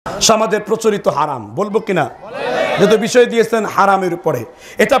সমাজে প্রচলিত হারাম, বলবো কিনা? যত বিষয় দিয়েছেন হারামের উপরে,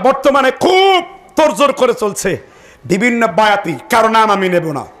 এটা বর্তমানে খুব তোড়জোড় করে চলছে। বিভিন্ন বায়াতি, কারো নাম আমি নেব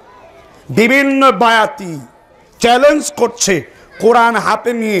না, বিভিন্ন বায়াতি চ্যালেঞ্জ করছে কোরআন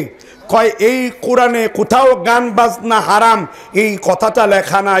হাতে নিয়ে, কয় এই কোরআনে কোথাও গান বাজনা হারাম এই কথাটা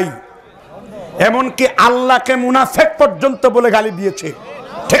লেখা নাই। এমনকি আল্লাহকে মুনাফিক পর্যন্ত বলে গালি দিয়েছে,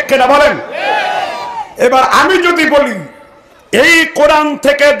 ঠিক কিনা বলেন? এবার আমি যদি বলি এই কোরআন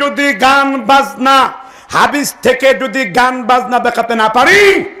থেকে যদি গান বাজনা, হাদিস থেকে যদি গান বাজনা দেখাতে না পারি,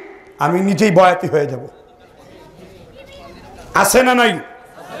 আমি নিজেই বয়াতি হয়ে যাব। আছে না নাই?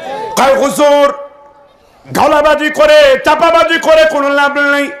 কয় হুজুর গলাবাজি করে চাপাবাজি করে কোনো লাভ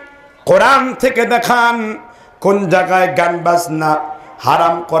নেই, কোরআন থেকে দেখান কোন জায়গায় গান বাজনা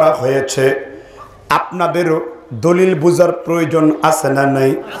হারাম করা হয়েছে। আপনাদেরও দলিল বুঝার প্রয়োজন আছে না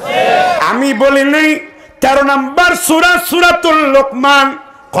নাই? আমি বলি নেই 13 নম্বর সূরা সূরাতুল লোকমান।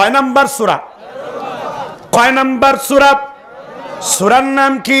 কয় নম্বর সূরা? কয় নম্বর সূরা? সূরার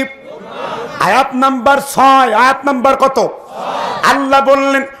নাম কি? আয়াত নাম্বার 6। আয়াত নাম্বার কত? আল্লাহ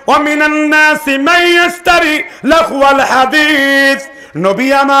বললেন ওয়া মিনান নাসি মান ইস্তারি লাহওয়াল হাদিস। নবী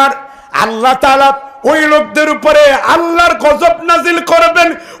আমার, আল্লাহ তাআলা ওই লোকদের উপরে আল্লাহর গজব নাজিল করবেন,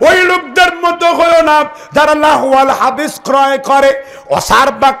 ওই লোকদের মতো হয়ো না যারা লাহওয়াল হাদিস ক্রয় করে, অসার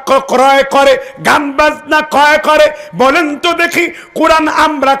বাক্য ক্রয় করে, গান বাজনা ক্রয় করে। বলেন তো দেখি কোরআন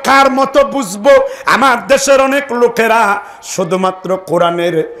আমরা কার মতো বুঝবো? আমার দেশের অনেক লোকেরা শুধুমাত্র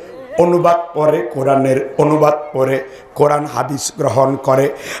কোরআনের অনুবাদ পড়ে, কোরআনের অনুবাদ পড়ে কোরআন হাদিস গ্রহণ করে।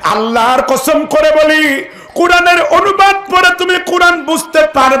 আল্লাহর কসম করে বলি, কোরআনের অনুবাদ পড়ে তুমি কোরআন বুঝতে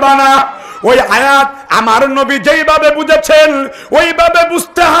পারবা না। ওই আয়াত আমার নবী যেইভাবে বুঝেছেন ওইভাবে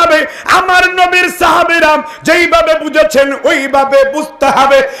বুঝতে হবে, আমার নবীর সাহাবীরা যেইভাবে বুঝেছেন ওইভাবে বুঝতে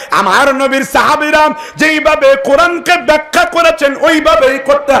হবে, আমার নবীর সাহাবীরা যেইভাবে কোরআনকে ব্যাখ্যা করেছেন ওইভাবেই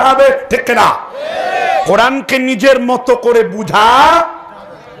করতে হবে, ঠিক না? কোরআনকে নিজের মতো করে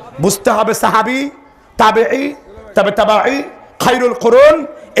বুঝতে হবে। সাহাবী, তাবেঈ, তবে তাবেঈ, খায়রুল কুরুন,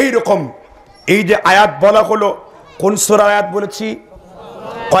 এইরকম। এই যে আয়াত বলা হলো, কোন সূরার আয়াত বলেছি?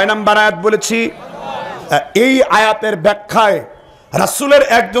 কয় নাম্বার আয়াত বলেছি? এই আয়াতের ব্যাখ্যায় রাসূলের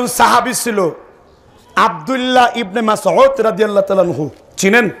একজন সাহাবী ছিল আব্দুল্লাহ ইবনে মাসউদ রাদিয়াল্লাহু তাআলা আনহু।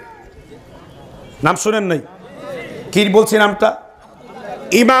 চিনেন? নাম শুনেন নাই? কি বলছি নামটা?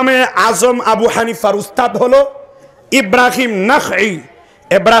 ইমামে আজম আবু হানিফার উস্তাদ হলো ইব্রাহিম নাখঈ।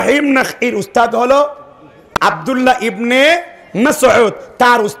 ইব্রাহিম নাখঈর উস্তাদ হলো আব্দুল্লাহ ইবনে মাসউদ,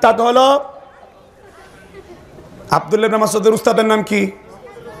 তার উস্তাদ হলো আব্দুল্লাহ ইবনে মাসউদের উস্তাদের নাম কি?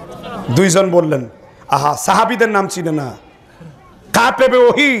 দুইজন বললেন। আহা, সাহাবীদের নাম চিনে না। কাপেবে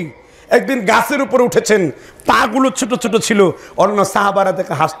ওহি একদিন গাছের উপর উঠেছেন, পাগুলো ছোট ছোট ছিল, অন্য সাহাবারা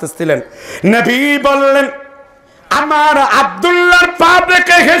দেখে হাসতেছিলেন। নবী বললেন, আমার আব্দুল্লাহর পা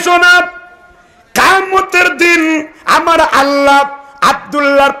দেখে হেসো না, কিয়ামতের দিন আমার আল্লাহ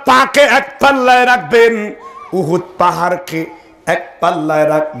আব্দুল্লাহর পাকে এক পাল্লায় রাখবেন, উহুদ পাহাড়কে এক পাল্লায়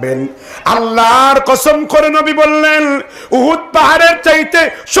রাখবেন। আল্লাহর কসম করে নবী বললেন, উহুদ পাহাড়ের চাইতে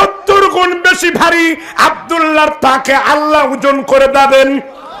 70 গুণ বেশি ভারী আব্দুল্লাহর পাকে আল্লাহ ওজন করে দেবেন।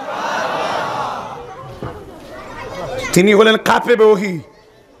 তিনি হলেন কাফেবে ওহি।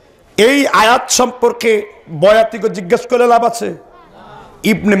 এই আয়াত সম্পর্কে বয়াতিকে জিজ্ঞেস করে লাভ আছে?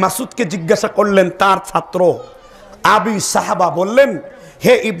 ইবনে মাসউদকে জিজ্ঞাসা করলেন তার ছাত্র আবি সাহাবা, বললেন,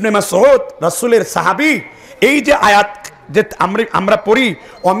 হে ইবনে মাসউদ, রাসূলের সাহাবী, এই যে আয়াত যে আমরা পড়ি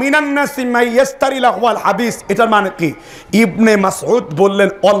ওয়ামিনান নাসি মান ইস্তারি লাহওয়াল হাদিস, এটার মানে কি? ইবনে মাসউদ বললেন,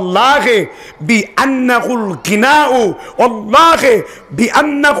 আল্লাহে বিআন্নাহুল গিনাউ, আল্লাহে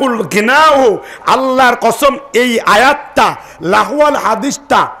বিআন্নাহুল গিনাউ, আল্লাহর কসম এই আয়াতটা লাহওয়াল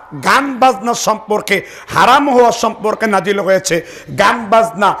হাদিসটা গান বাজনা সম্পর্কে হারাম হওয়া সম্পর্কে নাজিল হয়েছে। গান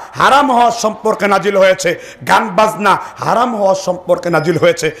বাজনা হারাম হওয়া সম্পর্কে নাজিল হয়েছে। গান বাজনা হারাম হওয়া সম্পর্কে নাজিল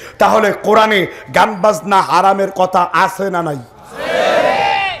হয়েছে। তাহলে কোরআনে গান বাজনা হারামের কথা আছে না নাই?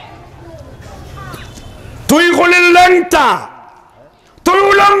 তুই হলি ল্যাংটা, তুই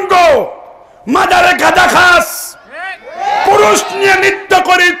উলঙ্গ, মাজারে গাঁজা খাস, পুরুষ নিয়ে নৃত্য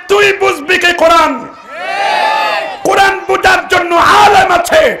করি, তুই বুঝবি কে কোরআন? কোরআন বুঝার জন্য আলেম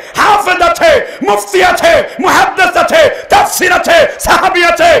আছে, হাফেজ আছে, মুফতি আছে, মুহাদ্দিস আছে, তাফসীর আছে, সাহাবী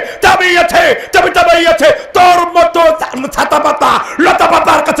আছে, তাবেঈ আছে, তাবেঈ আছে। তোর মতো ছাতা পাতা লতা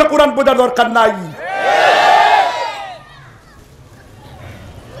পাতার কাছে কোরআন বোঝার দরকার নাই।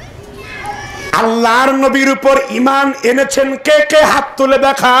 আল্লাহর নবীর উপর ঈমান এনেছেন কে কে? হাত তুলে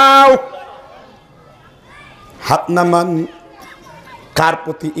দেখাও। হাত নামান। কার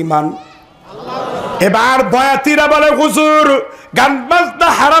প্রতি ঈমান? এবার বয়াতিরা বলে, হুজুর গান বাজনা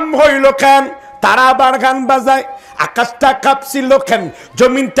হারাম হইল কেন? তারা আবার গান বাজায়। আকাশটা কাঁপছিল কেন,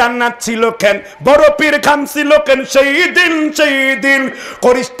 জমিনটা নাচছিল কেন, বরফের ঘামছিল কেন? সেই দিন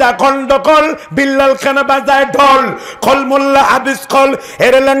করিস্তা গন্ডগোল, বিল্লাল খান বাজায় ঢোল, খল মোল্লা হাদিস খল,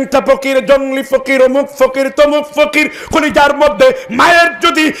 এর ল্যাংটা ফকির, জঙ্গলি ফকির, অমুক ফকির, তমুক ফকির। কলিজার মধ্যে মায়ের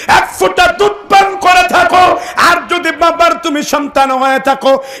যদি এক ফোঁটা দুধ পান করে থাকো, আর যদি বাবার তুমি সন্তান হয়ে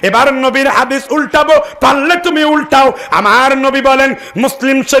থাকো, এবার নবীর হাদিস উল্টাবো, পারলে তুমি উল্টাও। আমার নবী বলেন,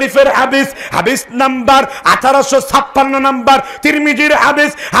 মুসলিম শরীফের হাদিস, হাদিস নাম্বার 1856 নাম্বার, তিরমিজির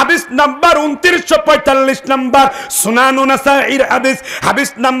হাদিস, হাদিস নাম্বার 2945 নাম্বার, সুনানুন নাসাঈর হাদিস, হাদিস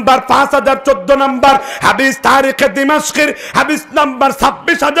নাম্বার 5014 নাম্বার, হাদিস তারিখে দিমাশকের হাদিস নাম্বার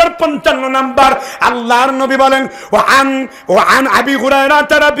 26055 নাম্বার। আল্লাহর নবী বলেন, ওয়ান আবি হুরায়রা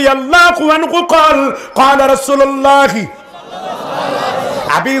রাদিয়াল্লাহু আনহু قال قال رسول الله,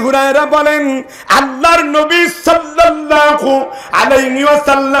 আবি হুরায়রা বলেন আল্লাহর নবী সাল্লাল্লাহু আলাইহি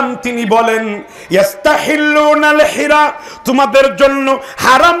ওয়াসাল্লাম তিনি বলেন, ইস্তাহিল্লুনাল হিরা, তোমাদের জন্য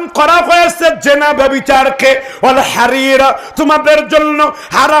হারাম করা হয়েছে জেনা ব্যভিচারকে, ওয়াল হারিরা, তোমাদের জন্য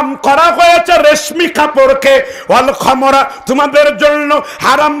হারাম করা হয়েছে রেশমি কাপড়কে, ওয়াল খামরা, তোমাদের জন্য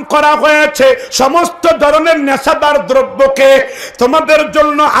হারাম করা হয়েছে সমস্ত ধরনের নেশাদার দ্রব্যকে, তোমাদের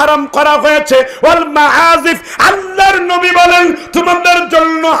জন্য হারাম করা হয়েছে ওয়াল মাআজিফ, আল্লাহর নবী বলেন তোমাদের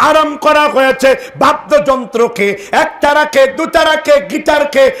জন্য হারাম করা হয়েছে বাদ্যযন্ত্রকে, একতারাকে, দুতারাকে,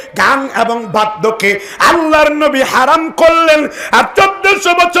 গিটারকে, গান এবং বাদ্যকে আল্লাহর নবী হারাম করলেন। আর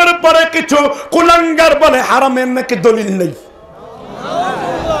 1400 বছর পরে কিছু কুলাঙ্গার বলে হারামের নাকি দলিল নেই।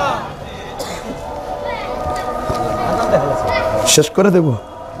 শেষ করে দেব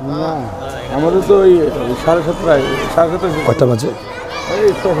না, আমাদের তো ওই 7:30 কয়টা বাজে?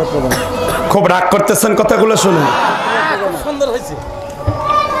 খুব রাগ করতেছেন কথাগুলো শুনে। সুন্দর হয়েছে।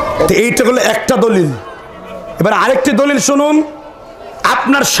 এইটা হলো একটা দলিল। এবার আরেকটি দলিল শুনুন।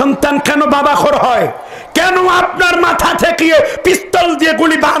 আপনার সন্তান কেন বাবাখোর হয়? কেন আপনার মাথা থেকে পিস্তল দিয়ে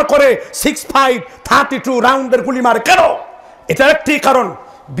গুলি বার করে 6.5-32 রাউন্ডের গুলি মারে কেন? এটা একটি কারণ।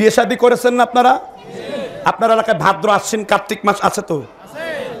 বিয়ে শাদী করেছেন না আপনারা? আপনার এলাকায় ভাদ্র, আশ্বিন, কার্তিক মাস আছে তো?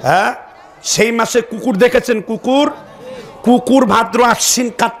 হ্যাঁ, সেই মাসে কুকুর দেখেছেন? কুকুর ভাদ্র, আশ্বিন,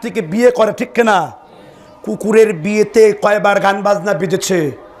 কার্তিকে বিয়ে করে, ঠিক কিনা? কুকুরের বিয়েতে কয়বার গান বাজনা বেজেছে?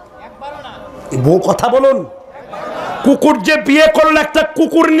 বউ কথা বলুন। কুকুর যে বিয়ে করলো একটা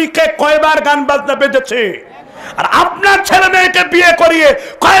কুকুর নিকে কয়বার গান বাজনা বেজেছে? আর আপনার ছেলে মেয়েকে বিয়ে করিয়ে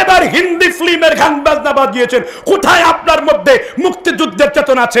কয়বার হিন্দি ফিল্মের গান বাজনা বাজিয়েছেন? কোথায় আপনার মধ্যে মুক্তিযুদ্ধের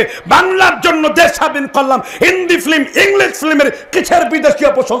চেতনা আছে? বাংলার জন্য দেশ স্বাধীন করলাম, হিন্দি ফিল্ম, ইংলিশ ফিল্মের কিসের বিদেশি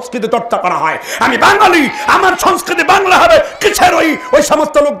অপসংস্কৃতি চর্চা করা হয়? আমি বাঙালি, আমার সংস্কৃতি বাংলা হবে, কিসের ওই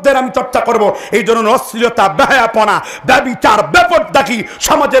সমস্ত লোকদের আমি চর্চা করব? এই জন্য অশ্লীলতা, বেহায়াপনা, ব্যভিচার, বেপরদাকি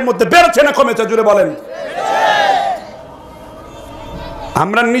সমাজের মধ্যে বেড়েছে না কমেছে? জুড়ে বলেন।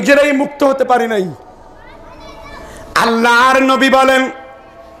 আমরা নিজেরাই মুক্ত হতে পারি নাই। আল্লাহর নবী বলেন,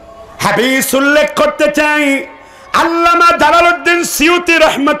 হাদিস উল্লেখ করতে চাই, আল্লামা জালালউদ্দিন সিউতি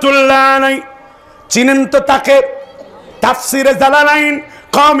রাহমাতুল্লাহ আলাইহি, চিনেন তো তাকে? তাফসিরে জালালাইন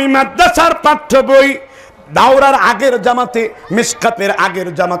কওমি মাদ্রাসার পাঠ্য বই, দাওরার আগের জামাতে, মিশকাতের আগের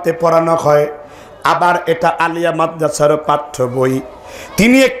জামাতে পড়ানো হয়, আবার এটা আলিয়া মাদ্রাসার পাঠ্য বই।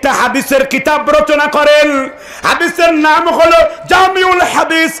 তিনি একটা হাদিসের কিতাব রচনা করেন। হাদিসের নাম হলো জামিউল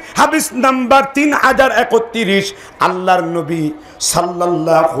হাদিস, হাদিস নাম্বার 3031। আল্লাহর নবী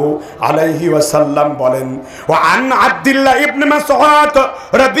সাল্লাল্লাহু আলাইহি ওয়াসাল্লাম বলেন, ওয়া আন আব্দুল্লাহ ইবনে মাসউদ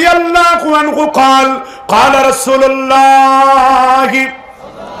রাদিয়াল্লাহু আনহু قال قال রাসূলুল্লাহ।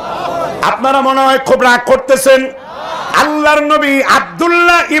 আপনারা মনে হয় খুব রাগ করতেছেন। আল্লাহর নবী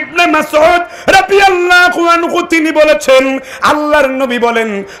আব্দুল্লাহ ইবনে মাসউদ রাদিয়াল্লাহু আনহু তিনি বলেছেন, আল্লাহর নবী বলেন,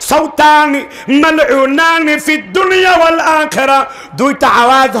 সাউতানি মালউনানি ফিদ দুনিয়া ওয়াল আখিরা, দুইটা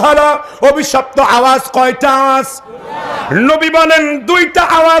আওয়াজ হলো অভিশপ্ত আওয়াজ। কয়টা আওয়াজ? নবী বলেন দুইটা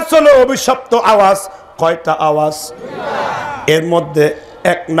আওয়াজ হলো অভিশপ্ত আওয়াজ। কয়টা আওয়াজ? এর মধ্যে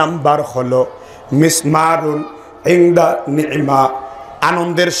এক নাম্বার হলো মিসমারুন ইনদা নি'মা,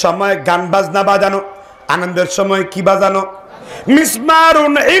 আনন্দের সময় গান বাজনা বাজানো। আনন্দের সময় কি বাজানো?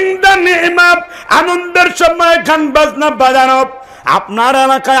 মিসমারুন ইনদা নি'মা, আনন্দের সময় গান বাজনা বাজানো। আপনার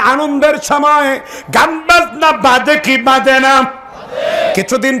এলাকায় আনন্দের সময় গান বাজনা বাজে কি বাজে না?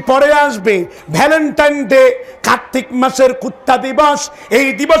 কিছুদিন পরে আসবে ভ্যালেন্টাইন ডে, কার্তিক মাসের কুত্তা দিবস। এই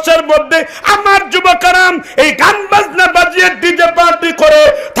দিবসের মধ্যে আমার যুবকরাম এই গান বাজনা বাজিয়ে ডিজে পার্টি করে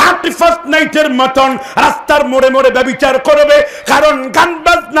 31st নাইটের মতন রাস্তার মোড়ে মোড়ে ব্যভিচার করবে। কারণ গান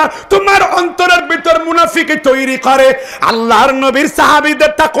বাজনা তোমার অন্তরের ভিতর মুনাফিকি তৈরি করে। আল্লাহর নবীর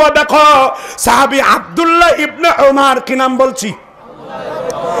সাহাবীদের তাকওয়া দেখো। সাহাবী আব্দুল্লাহ ইবনে উমর, কি নাম বলছি?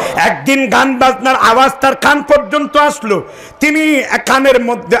 একদিন গান বাজনার আওয়াজ তার কান পর্যন্ত আসলো। তিনি কানের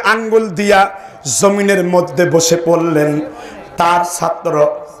মধ্যে আঙ্গুল দিয়া জমিনের মধ্যে বসে পড়লেন। তার ছাত্র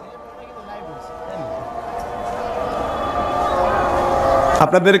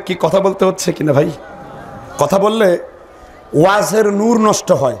আপনাদের কি কথা বলতে হচ্ছে কিনা ভাই? কথা বললে ওয়াজের নূর নষ্ট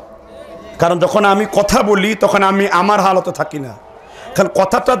হয়, কারণ যখন আমি কথা বলি তখন আমি আমার হালতে থাকি না। কারণ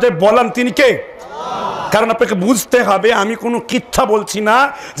কথাটা যে বলেন তিনি কে? কারণ আপনাকে বুঝতে হবে আমি কোনো কিচ্ছা বলছি না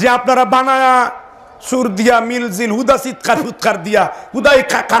যে আপনারা বানায়া সুর দিয়া মিলজিল হুদা চিৎকার দিয়া হুদাই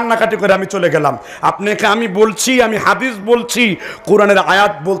কান্নাকাটি করে আমি চলে গেলাম। আপনাকে আমি বলছি, আমি হাদিস বলছি, কোরআনের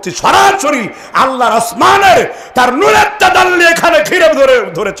আয়াত বলছি, সরাসরি আল্লাহর আসমানের তার নূরের তাদাল্লি এখানে ঘিরে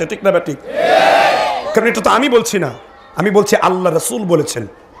ধরেছে, ঠিক না ঠিক? কারণ এটা তো আমি বলছি না, আমি বলছি আল্লাহ রাসূল বলেছেন।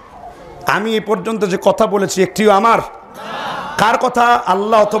 আমি এ পর্যন্ত যে কথা বলেছি একটিও আমার কার কথা?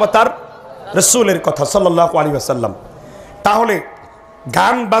 আল্লাহ অথবা তার রাসূলের কথা সাল্লাল্লাহু আলাইহি ওয়াসাল্লাম। তাহলে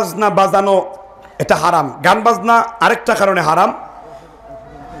গান বাজনা বাজানো এটা হারাম। গান বাজনা আরেকটা কারণে হারাম,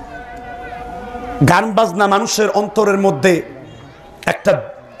 গান বাজনা মানুষের অন্তরের মধ্যে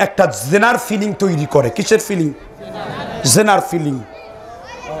একটা জেনার ফিলিং তৈরি করে। কিসের ফিলিং? জেনার ফিলিং।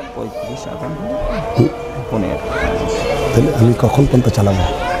 আমি কখন পর্যন্ত চালাবো?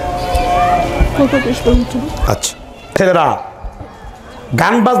 আচ্ছা, ছেলেরা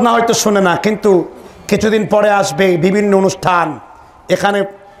গান বাজনা হয়তো শোনে না, কিন্তু কিছুদিন পরে আসবে বিভিন্ন অনুষ্ঠান, এখানে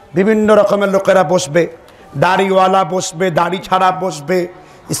বিভিন্ন রকমের লোকেরা বসবে, দাড়িওয়ালা বসবে, দাড়ি ছাড়া বসবে,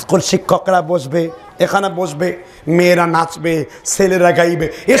 স্কুল শিক্ষকরা বসবে, এখানে বসবে, মেয়েরা নাচবে, ছেলেরা গাইবে,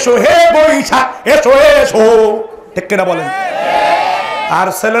 এসো হে বৈশাখ এসো এসো, ঠিক কিনা বলেন? আর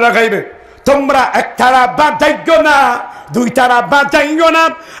ছেলেরা গাইবে, তোমরা একতারা বাজাইও না, দুই তারা বাজাইও না,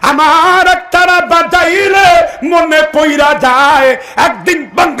 আমার একতারা বাজাইলে মনে পইরা যায় একদিন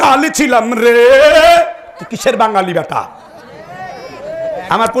বাঙালি ছিলাম রে। কিসের বাঙালি বেটা?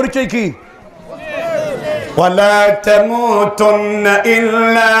 আমার পরিচয় কি? ওয়ালা তামুতুন্না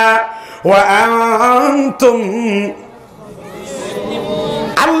ইল্লা ওয়া আনতুম,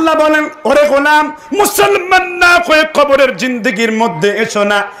 আল্লাহ বলেন ওরে গোলাম মুসলমান না হয়ে কবরের জিন্দেগির মধ্যে এসো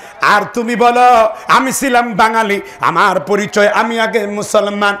না। আর তুমি বলো আমি ছিলাম বাঙালি, আমার পরিচয় আমি আগে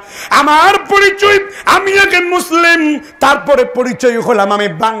মুসলমান, আমার পরিচয় আমি আগে মুসলিম, তারপরে পরিচয় হলাম আমি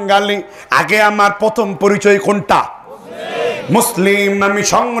বাঙালি। আগে আমার প্রথম পরিচয় কোনটা? মুসলিম। আমি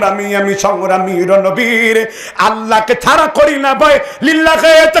সংগ্রামী রণবীর, আল্লাহকে ছাড়া করি না ভয়,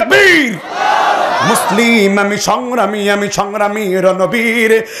 লিল্লাহে তাকবীর। মুসলিম আমি সংগ্রামী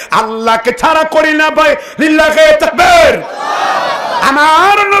রণবীর, আল্লাহকে ছাড়া করি না ভয়, লিল্লাহে তাকবীর।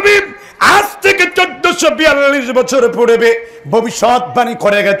 আমার নবী আজ থেকে 1442 বছর পূর্বে ভবিষ্যৎবাণী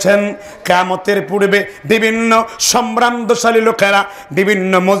করে গেছেন, কিয়ামতের পূর্বে বিভিন্ন সম্ভ্রান্তশালী লোকেরা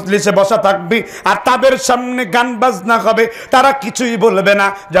বিভিন্ন মজলিসে বসা থাকবে, আর তাদের সামনে গান বাজনা হবে, তারা কিছুই বলবে না।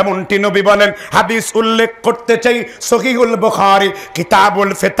 যেমনটি নবী বলেন, হাদিস উল্লেখ করতে চাই, সহিহুল বুখারী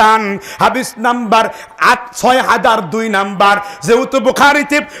কিতাবুল ফিতান হাদিস নাম্বার 6002 নাম্বার। যেহেতু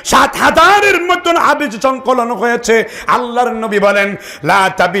বুখারীতে 7000-এর মতন হাদিস সংকলন হয়েছে, আল্লাহর নবী বলেন, লা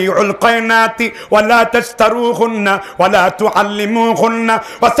তাবিউল কায়নাতি ওয়ালা তাশতারুহুন্না ওয়ালা তুআল্লিমুহুন্না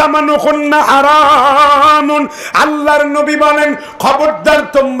ওয়া সামানুহুন্না হারামুন। আল্লাহর নবী বলেন, খবরদার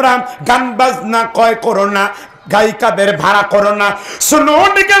তোমরা গান বাজনা ক্রয় করো না, গায়িকাদের ভাড়া করো না, শুনো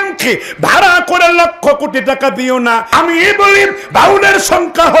নিগমকে ভাড়া করে লক্ষ কোটি টাকা দিও না। আমি বলি বাউলের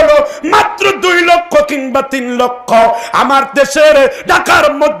সংখ্যা হলো মাত্র 2 লক্ষ কিংবা 3 লক্ষ। আমার দেশের ঢাকার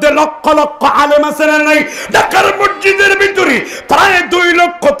মধ্যে লক্ষ লক্ষ আলেম আছে না নাই? ঢাকার মসজিদের ভিতরে প্রায় 2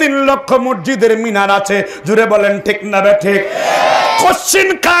 লক্ষ 3 লক্ষ মসজিদের মিনার আছে। জুড়ে বলেন ঠিক না ঠিক? কশিন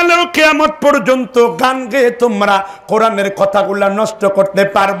কালেও কিয়ামত পর্যন্ত গান গেয়ে তোমরা কোরআনের কথাগুলা নষ্ট করতে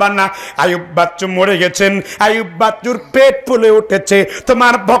পারবা না। আইয়ুব বাচ্চু মরে গেছেন, আইয়ুব বাচ্চুর পেট ফুলে উঠেছে,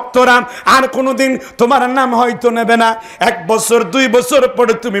 তোমার ভক্তরা আর কোনোদিন তোমার নাম হয়তো নেবে না। 1 বছর 2 বছর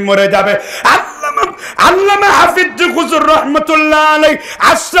পরে তুমি মরে যাবে। আল্লামা হাফিজ হুজুর রহমাতুল্লাহ আলাইহি,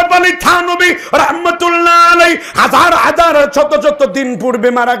 আশরাফ আলী থানভী রহমাতুল্লাহ আলাইহি হাজার হাজার শত শত দিন পূর্বে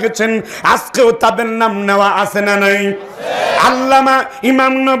মারা গেছেন, আজকেও তাদের নাম নেওয়া আছে না নাই? আল্লামা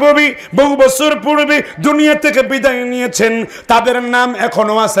ইমাম নববী বহু বছর পূর্বে দুনিয়া থেকে বিদায় নিয়েছেন, তাদের নাম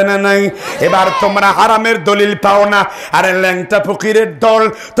এখনো আছে না নাই? এবার তোমরা হারামের দলিল পাও না, আরে ল্যাংটা ফকিরের দল,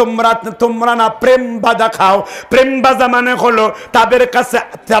 তোমরা না প্রেম বাজা খাও। প্রেম বাজা মানে হলো তাদের কাছে,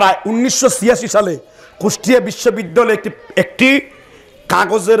 তারা 1986 সালে কুষ্টিয়া বিশ্ববিদ্যালয়ে একটি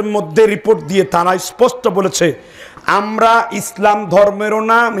কাগজের মধ্যে রিপোর্ট দিয়ে তারা স্পষ্ট বলেছে, আমরা ইসলাম ধর্মেরও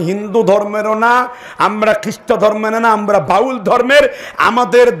না, হিন্দু ধর্মেরও না, আমরা খ্রিস্ট ধর্মের না, আমরা বাউল ধর্মের।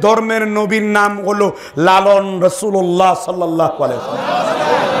 আমাদের ধর্মের নবীর নাম হলো লালন রাসূলুল্লাহ সাল্লাল্লাহু আলাইহি ওয়াসাল্লাম।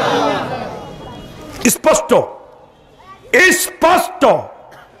 স্পষ্ট স্পষ্ট।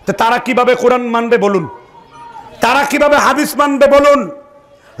 তারা কিভাবে কোরআন মানবে বলুন? তারা কিভাবে হাদিস মানবে বলুন?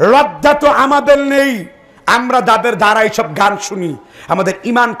 লজ্জা তো আমাদের নেই। আমরা যাদের দ্বারা এইসব গান শুনি আমাদের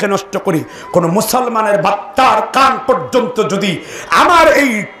ইমানকে নষ্ট করি। কোন মুসলমানের বাচ্চার কান পর্যন্ত যদি আমার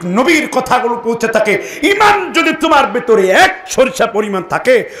এই নবীর কথাগুলো পৌঁছে থাকে, ইমান যদি তোমার ভেতরে এক সরিষা পরিমাণ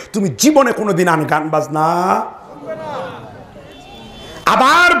থাকে, তুমি জীবনে কোনোদিন গান বাজনা।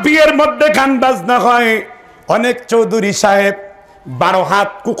 আবার বিয়ের মধ্যে গান বাজনা হয়। অনেক চৌধুরী সাহেব 12 হাত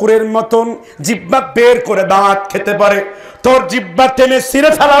কুকুরের মতন জিহ্বা বের করে দাওয়াত খেতে পারে। তোর জিহ্বা টেনে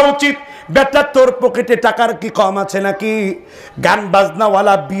ছিঁড়ে ফেলা উচিত। বেটা, তোর পকেটে টাকার কি কম আছে নাকি? গান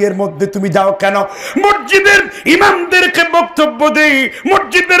বাজনাওয়ালা বিয়ের মধ্যে তুমি যাও কেন? মসজিদের ইমামদেরকে বক্তব্য দেই,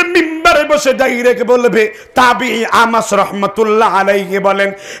 মসজিদের মিম্বারে বসে ডাইরেক্ট বলবে, তাবি আমাস রহমতুল্লাহ আলাইহি বলেন,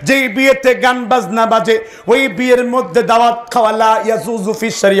 যেই বিয়েতে গান বাজনা বাজে ওই বিয়ের মধ্যে দাওয়াত খাওয়ালা ইয়াজুজু ফি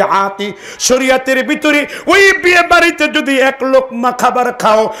শরিয়াতি, শরিয়াতের ভিতরে ওই বিয়ে বাড়িতে যদি এক লোকমা খাবার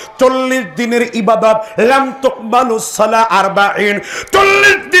খাও 40 দিনের ইবাদত লাম তুকবালুস সালা 40,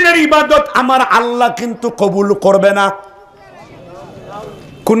 40 দিনের ইবাদত আমার আল্লাহ কিন্তু কবুল করবে না।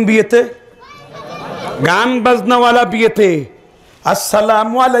 কোন বিয়েতে? গান বাজনাওয়ালা বিয়েতে।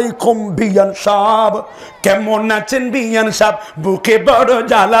 আসসালামু আলাইকুম বিয়ান সাহেব, কেমন আছেন বিয়ান সাহেব? বুকে বড়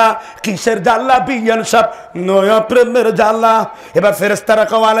জ্বালা, কিসের জ্বালা বিয়ান সাহেব? নয়া প্রেমের জ্বালা। এবার ফেরেশতারা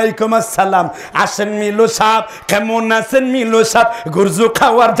কও আলাইকুম আসসালাম, আসেন মিলু সাহেব, কেমন আছেন মিলু সাহেব? গুরজু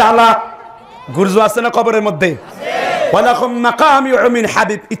খাওয়ার জ্বালা। গুরজু আছে না কবরের মধ্যে? ওয়ালাকুম মাকামি মিন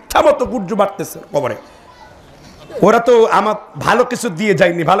হাবিব, ইচ্ছা মতো গুরজু বাড়তেছে কবরে। ওরা তো আমার ভালো কিছু দিয়ে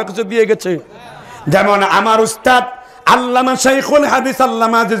যায়নি, ভালো কিছু দিয়ে গেছে। যেমন আমার উস্তাদ আল্লামা শাইখুল হাদিস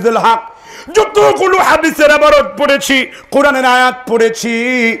আল্লামা আজিজুল হক, যতগুলো হাদিসের ইবারত পড়েছি, কোরআনের আয়াত পড়েছি,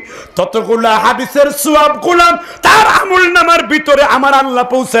 ততগুলো হাদিসের সওয়াব গুলাম তার আমলনামার ভিতরে আমার আল্লাহ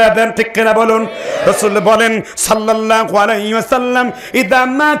পৌঁছায় দেন। ঠিক কিনা বলুন? রাসূল বলেন সাল্লাল্লাহু আলাইহি ওয়াসাল্লাম, ইদা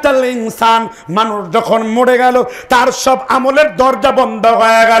মাতাল ইনসান, মানুষ যখন মরে গেল তার সব আমলের দরজা বন্ধ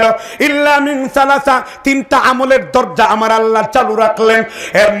হয়ে গেল, ইল্লা মিন সালাসা, 3টা আমলের দরজা আমার আল্লাহ চালু রাখলেন।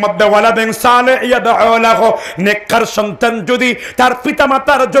 এর মধ্যে ওয়ালাদিন সালেহ ইয়াদউ লাহু, নেককার সন্তান যদি তার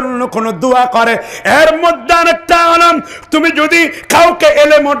পিতামাতার জন্য কোনো দোয়া করে। এর মধ্যে আরেকটা আলম, তুমি যদি কাউকে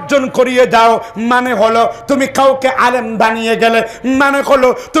ইলম অর্জন করিয়ে দাও, মানে হলো তুমি কাউকে আলেম বানিয়ে গেলে, মানে হলো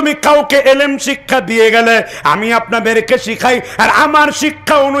তুমি কাউকে ইলম শিক্ষা দিয়ে গেলে। আমি আপনাদেরকে শিখাই, আর আমার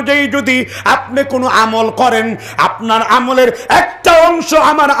শিক্ষা অনুযায়ী যদি আপনি কোনো আমল করেন, আপনার আমলের একটা অংশ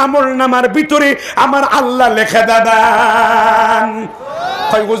আমার আমলনামার ভিতরে আমার আল্লাহ লিখে দেবেন।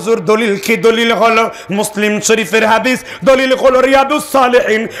 কয় হুজুর দলিল কি? দলিল হলো মুসলিম শরীফের হাদিস, দলিল হলো রিয়াদুস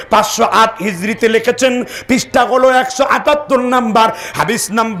সালিহিন 508 হিজরিতে লিখেছেন, পৃষ্ঠা হলো 178 নাম্বার, হাদিস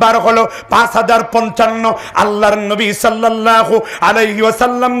নাম্বার হলো 5055। আল্লাহর নবী সাল্লাল্লাহু আলাইহি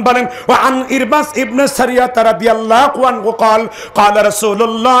ওয়াসাল্লাম বলেন, ওয়া আন ইরবাস ইবনে সারিয়া রাদিয়াল্লাহু আনহু قال قال رسول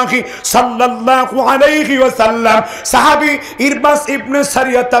الله সাল্লাল্লাহু আলাইহি ওয়াসাল্লাম, সাহাবী ইরবাস ইবনে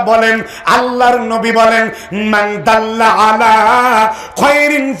সারিয়া বলেন, আল্লাহর নবী বলেন, মান দাল্লা আলা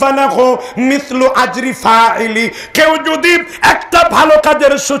খায়রিন ফালাহু মিসলু আজরি ফাইলি, কেউ যদি একটা ভালো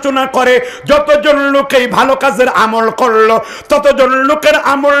কাজের সূচনা করে, যতজন লোক এই ভালো কাজের আমল করলো, ততজন লোকের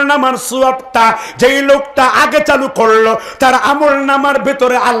আমলনামার সওয়াবটা যেই লোকটা আগে চালু করলো তার আমলনামার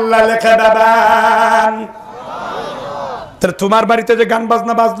ভিতরে আল্লাহ লিখে দেবেন। তাহলে তোমার বাড়িতে যে গান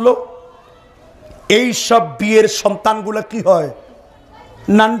বাজনা বাজলো, এই সব বিয়ের সন্তানগুলা কি হয়?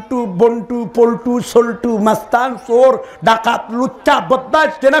 নান্টু, বন্টু, পল্টু, সল্টু, মাস্তান, চোর, ডাকাত, লুচ্চা, বদমাশ,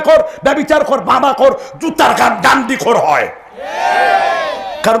 জেনাখোর, ব্যভিচারখোর, বাবাখোর, জুতার গান ডান্ডিখোর হয়।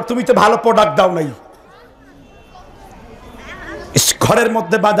 কারণ তুমি তো ভালো প্রোডাক্ট দাও নাই। ঘরের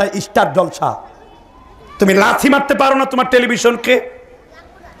মধ্যে বাজায় স্টার জলসা, তুমি লাথি মারতে পারো না তোমার টেলিভিশনকে,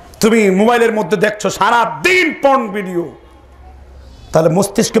 তুমি মোবাইলের মধ্যে দেখছো সারা দিন পর্ন ভিডিও, তাহলে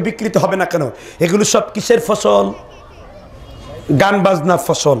মস্তিষ্ক বিকৃত হবে না কেন? এগুলো সব কিসের ফসল? গান বাজনার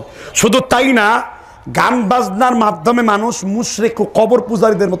ফসল। শুধু তাই না, গান বাজনার মাধ্যমে মানুষ মুশরিক ও কবর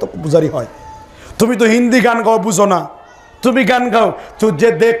পূজারীদের মতো পূজারী হয়। তুমি তো হিন্দি গান গাও, বুঝো না। তুমি গান গাও, তুঝে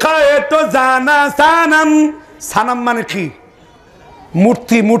দেখা এ তো জানা সানাম। সানাম মানে কি?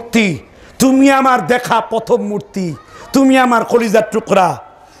 মূর্তি। মূর্তি। তুমি আমার দেখা প্রথম মূর্তি, তুমি আমার কলিজার টুকরা।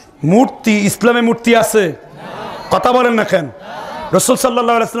 মূর্তি, ইসলামে মূর্তি আছে? কথা বলেন না কেন? রাসূল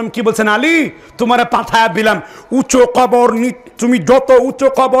সাল্লাল্লাহু আলাইহি ওয়াসাল্লাম কি বলছেন? আলী, তোমারে পাঠায়া দিলাম উঁচু কবর, তুমি যত উঁচু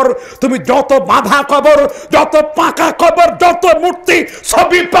কবর, তুমি যত বাঁধা কবর, যত পাকা কবর, যত মূর্তি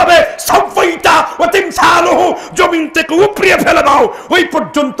সবই পাবে। সবইটা ওতিম সালহু, জমিন থেকে উপড়িয়ে ফেলে দাও, ওই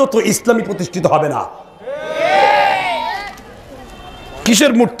পর্যন্ত তো ইসলামী প্রতিষ্ঠিত হবে না।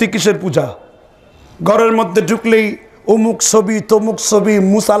 কিসের মূর্তি, কিসের পূজা? ঘরের মধ্যে ঢুকলেই অমুক ছবি, তমুক ছবি,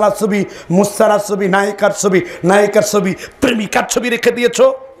 মুসালা ছবি, মুসারা ছবি, নায়িকার ছবি, নায়িকার ছবি, প্রেমিকার ছবি রেখে দিয়েছো।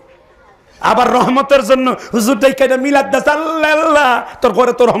 আবার রহমতের জন্য হুজুর ডাইকা মিলাদ দাস আল্লাহ, তোর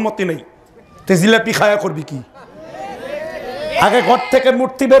ঘরে তোর রহমতই নেই, তুই জিলাপি খায়া করবি কি? আগে ঘর থেকে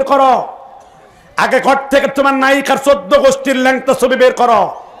মূর্তি বের করো, আগে ঘর থেকে তোমার নায়িকার 14 গোষ্ঠীর ল্যাংটা ছবি বের করো,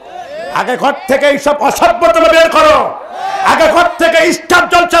 আগে ঘর থেকে এইসব অসভ্যতা বের করো, আগে ঘর থেকে স্টার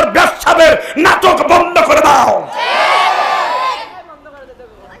জলসার ব্যবসাবের নাটক বন্ধ করে দাও।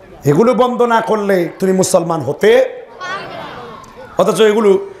 এগুলো বন্ধ না করলে তুমি মুসলমান হতে, অথচ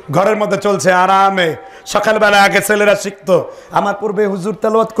এগুলো ঘরের মধ্যে চলছে আরামে। সকালবেলা আগে ছেলেরা শিখতো, আমার পূর্বে হুজুর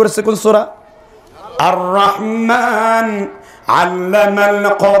তেলাওয়াত করেছে কোন সূরা? আর রহমান আল্লামাল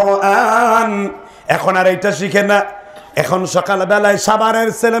কোরআন। এখন আর এইটা শিখে না, এখন সকালবেলায় সাভারের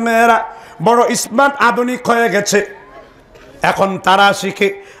ছেলেমেয়েরা বড় স্মার্ট আধুনিক হয়ে গেছে, এখন তারা শিখে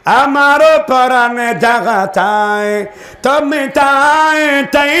আমার পরাণে জাগা চাই, তুমি তাই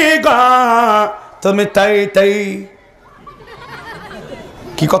তাই গা, তুমি তাই তাই।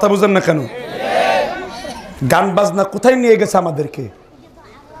 কি কথা বুঝেন না কেন? গান বাজনা কোথায় নিয়ে গেছে আমাদেরকে?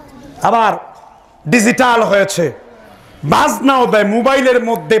 আবার ডিজিটাল হয়েছে, বাজনাও দেয়, মোবাইলের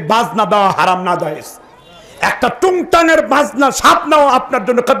মধ্যে বাজনা দেওয়া হারাম না জায়েজ। একটা টুংটাঙের বাজনা সাপনাও আপনার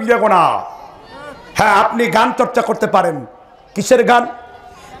জন্য কবিরা গুনাহ। হ্যাঁ, আপনি গান চর্চা করতে পারেন। কিসের গান?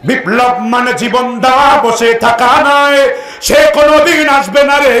 বিপ্লব মানে জীবন দেওয়া, বসে থাকা নয়, সে কোনোদিন আসবে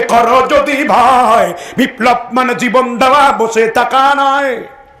না রে করো যদি ভয়। বিপ্লব মানে জীবন দেওয়া, বসে থাকা নয়,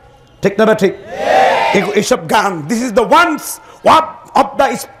 ঠিক না? ঠিক। এইসব গান, this is the once of the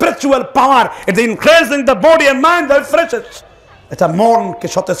spiritual power. It is increasing the body and mind, the refreshes. এটা মনকে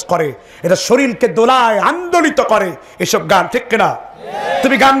সতেজ করে, এটা শরীরকে দোলায়, আন্দোলিত করে এসব গান, ঠিক কিনা?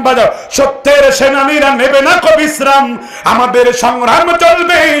 তুমি গান বাজাও, সত্যের সেনানীরা নেবে না কো বিশ্রাম, আমাদের সংগ্রাম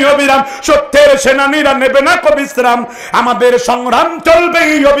চলবে অবিরাম। সত্যের সেনানীরা নেবে না কো বিশ্রাম, আমাদের সংগ্রাম চলবে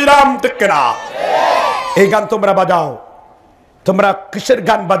অবিরাম, ঠিক কিনা? এই গান তোমরা বাজাও। তোমরা কিসের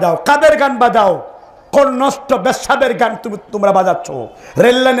গান বাজাও? কাদের গান বাজাও? কোন নষ্ট বেশ্যাদের গান তোমরা বাজাচ্ছ?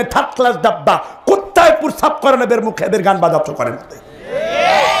 রেল লাইনে থার্ড ক্লাস ডাব্বা কুত্তায় প্রসাব করে নেবের মুখে এদের গান বাজাচ্ছ করেন।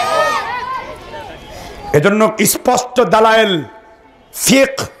 এজন্য স্পষ্ট দালায়েল,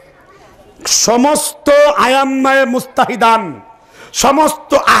 ফিকহ, সমস্ত আয়াম্মায়ে মুস্তাহিদান,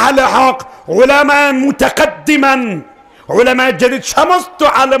 সমস্ত আহলে হক, উলামায়ে মুতাকাদ্দিমান, উলামায়ে জাদিদ, সমস্ত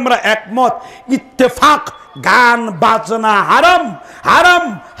আলেমরা একমত, ইত্তেফাক, গান বাজনা হারাম, হারাম,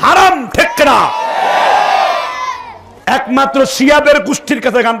 হারাম, ঠিক না? একমাত্র শিয়াদের গোষ্ঠীর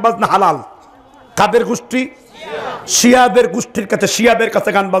কাছে গান বাজনা হালাল। কাদের গোষ্ঠী? শিয়াদের গোষ্ঠীর কাছে, শিয়াদের কাছে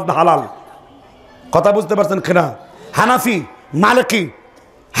গান বাজনা হালাল। কথা বুঝতে পারছেন কিনা? হানাফি, মালিকি,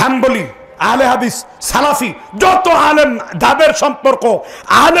 হাম্বলি, আহলে হাদিস, সালাফি, যত আলেম যাদের সম্পর্ক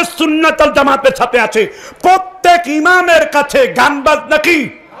আহলে সুন্নাত ওয়াল জামাতের সাথে আছে, প্রত্যেক ইমামের কাছে গান বাজনা কি?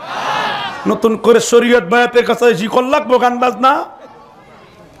 নতুন করে শরীয়ত বয়াতের কাছে শিকল লাগবো গান বাজনা?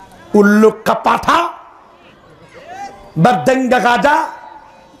 উল্লুকা পাঠা, বারদেঙ্গা গাজা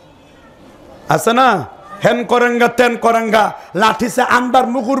আছে না, হেন করেঙ্গা তেন করেঙ্গা, লাঠি সে আন্দার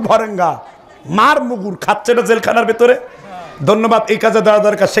মুগুর ভরেঙ্গা, মার মুগুর খাচ্ছে না জেলখানার ভিতরে। ধন্যবাদ। এই কাজে দেওয়া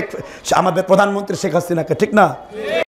দরকার আমাদের প্রধানমন্ত্রী শেখ হাসিনাকে, ঠিক না?